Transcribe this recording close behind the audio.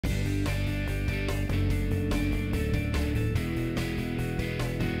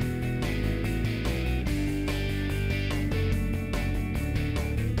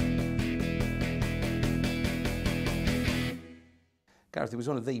Gareth, it was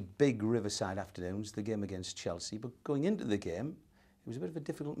one of the big Riverside afternoons, the game against Chelsea, but going into the game, it was a bit of a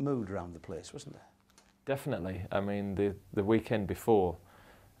difficult mood around the place, wasn't there? Definitely. I mean, the weekend before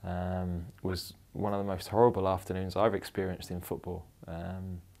was one of the most horrible afternoons I've experienced in football.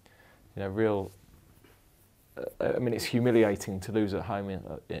 You know, I mean, it's humiliating to lose at home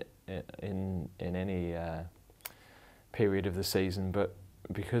in any period of the season, but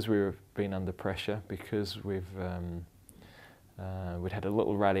because we were being under pressure, because we'd had a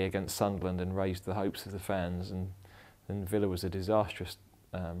little rally against Sunderland and raised the hopes of the fans, and then Villa was a disastrous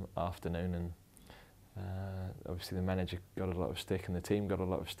afternoon, and obviously the manager got a lot of stick and the team got a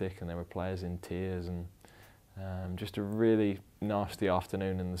lot of stick, and there were players in tears, and just a really nasty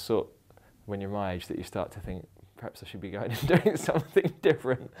afternoon, and the sort when you're my age that you start to think perhaps I should be going and doing something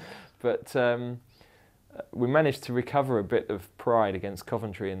different. But we managed to recover a bit of pride against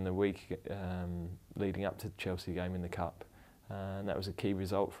Coventry in the week leading up to the Chelsea game in the Cup, and that was a key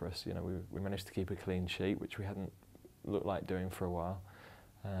result for us. You know, we managed to keep a clean sheet, which we hadn't looked like doing for a while.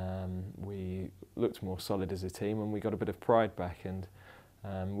 We looked more solid as a team, and we got a bit of pride back, and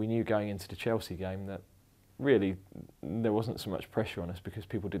we knew going into the Chelsea game that really there wasn't so much pressure on us because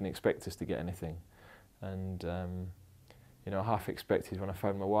people didn't expect us to get anything. And you know, I half expected when I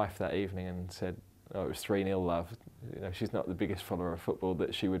phoned my wife that evening and said, oh, it was 3-0 love. You know, she's not the biggest follower of football,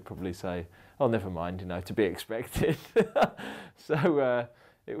 that she would probably say, oh, never mind, you know, to be expected. So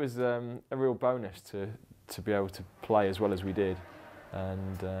it was a real bonus to be able to play as well as we did,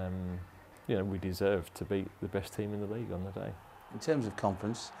 and you know, we deserved to beat the best team in the league on the day. In terms of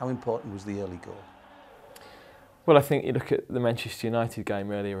conference, how important was the early goal? Well, I think you look at the Manchester United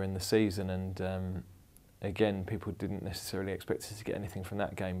game earlier in the season, and again, people didn't necessarily expect us to get anything from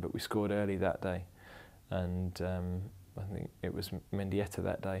that game, but we scored early that day, and I think it was Mendieta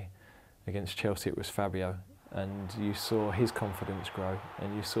that day. Against Chelsea it was Fabio, and you saw his confidence grow,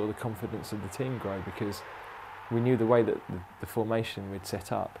 and you saw the confidence of the team grow, because we knew the way that the formation we'd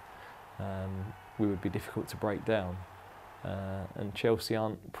set up, we would be difficult to break down. And Chelsea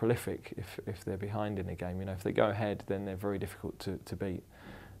aren't prolific if they're behind in a game. You know, if they go ahead, then they're very difficult to beat.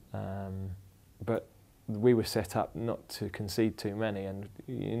 But we were set up not to concede too many, and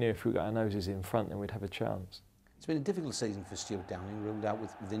you knew if we got our noses in front, then we'd have a chance. It's been a difficult season for Stuart Downing, ruled out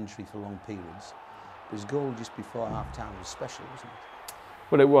with injury for long periods. But his goal just before half-time was special, wasn't it?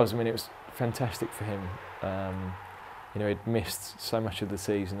 Well, it was. I mean, it was fantastic for him. You know, he'd missed so much of the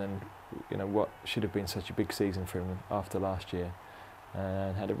season, and you know what should have been such a big season for him after last year,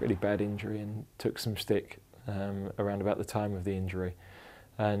 and had a really bad injury and took some stick around about the time of the injury.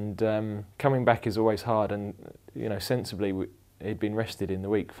 And coming back is always hard, and you know, sensibly he'd been rested in the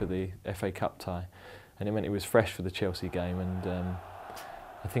week for the FA Cup tie, and it meant he was fresh for the Chelsea game. And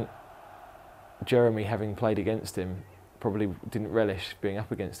I think Jeremy, having played against him, probably didn't relish being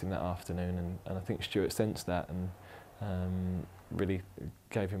up against him that afternoon, and I think Stuart sensed that, and really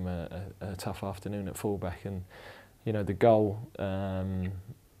gave him a tough afternoon at fullback. And you know, the goal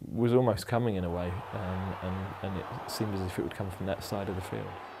was almost coming in a way, and it seemed as if it would come from that side of the field.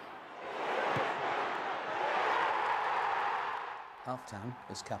 Half-time,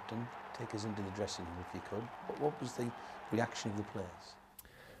 as captain, take us into the dressing room if you could. What was the reaction of the players?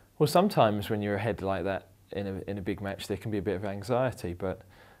 Well, sometimes when you're ahead like that in a big match, there can be a bit of anxiety, but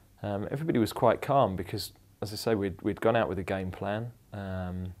everybody was quite calm, because, as I say, we'd gone out with a game plan.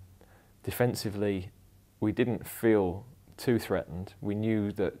 Defensively, we didn't feel too threatened. We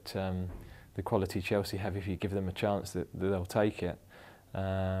knew that the quality Chelsea have, if you give them a chance, that they'll take it.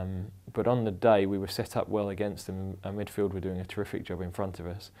 But on the day, we were set up well against them. Our midfield were doing a terrific job in front of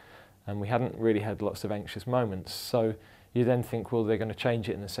us, and we hadn't really had lots of anxious moments. So you then think, well, they're going to change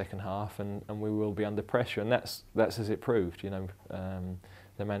it in the second half, and we will be under pressure, and that's as it proved. You know,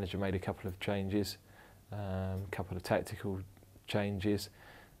 the manager made a couple of changes, a couple of tactical changes,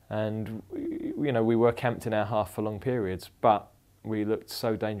 and you know, we were camped in our half for long periods, but we looked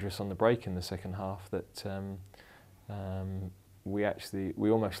so dangerous on the break in the second half that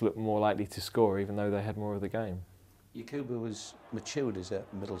we almost looked more likely to score, even though they had more of the game. Yakubu was matured as a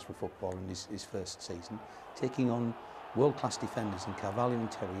Middlesbrough footballer in his first season, taking on world-class defenders in Carvalho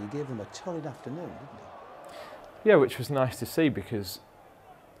and Terry. He gave them a torrid afternoon, didn't he? Yeah, which was nice to see, because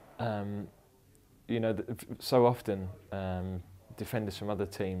you know, so often defenders from other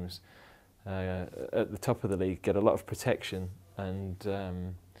teams at the top of the league get a lot of protection, and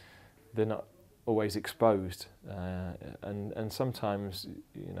they're not always exposed, and sometimes,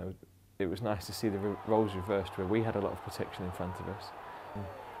 you know, it was nice to see the roles reversed, where we had a lot of protection in front of us.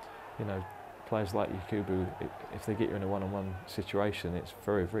 You know, players like Yakubu, if they get you in a one-on-one situation, it's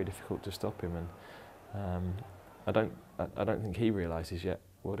very, very difficult to stop him, and I don't think he realises yet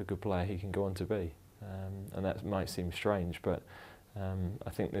what a good player he can go on to be, and that might seem strange, but I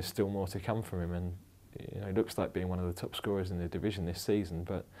think there's still more to come from him, and he looks like being one of the top scorers in the division this season,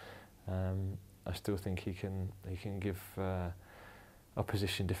 but I still think he can give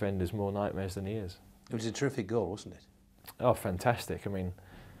opposition defenders more nightmares than he is. It was a terrific goal, wasn't it? Oh, fantastic! I mean,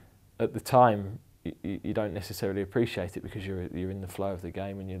 at the time you don't necessarily appreciate it because you're in the flow of the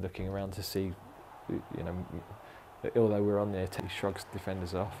game and you're looking around to see, although we're on there, he shrugs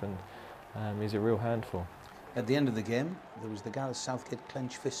defenders off, and he's a real handful. At the end of the game, there was the Gareth Southgate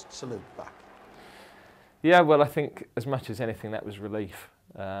clenched fist salute back. Yeah, well, I think as much as anything that was relief.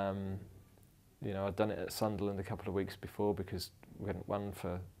 I'd done it at Sunderland a couple of weeks before because we hadn't won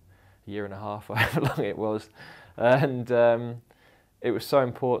for a year and a half, or however long it was, and it was so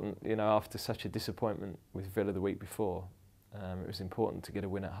important. After such a disappointment with Villa the week before, it was important to get a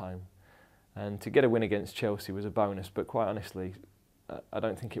win at home, and to get a win against Chelsea was a bonus. But quite honestly, I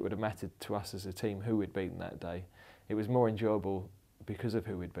don't think it would have mattered to us as a team who we'd beaten that day. It was more enjoyable because of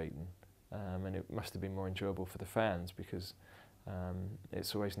who we'd beaten, and it must have been more enjoyable for the fans because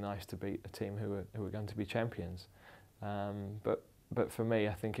it's always nice to beat a team who are going to be champions. But for me,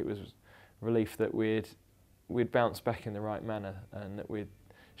 I think it was relief that we'd bounced back in the right manner and that we'd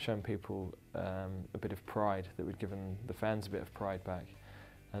shown people a bit of pride, that we'd given the fans a bit of pride back,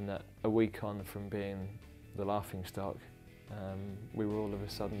 and that a week on from being the laughingstock, we were all of a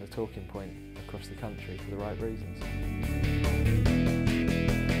sudden the talking point across the country for the right reasons.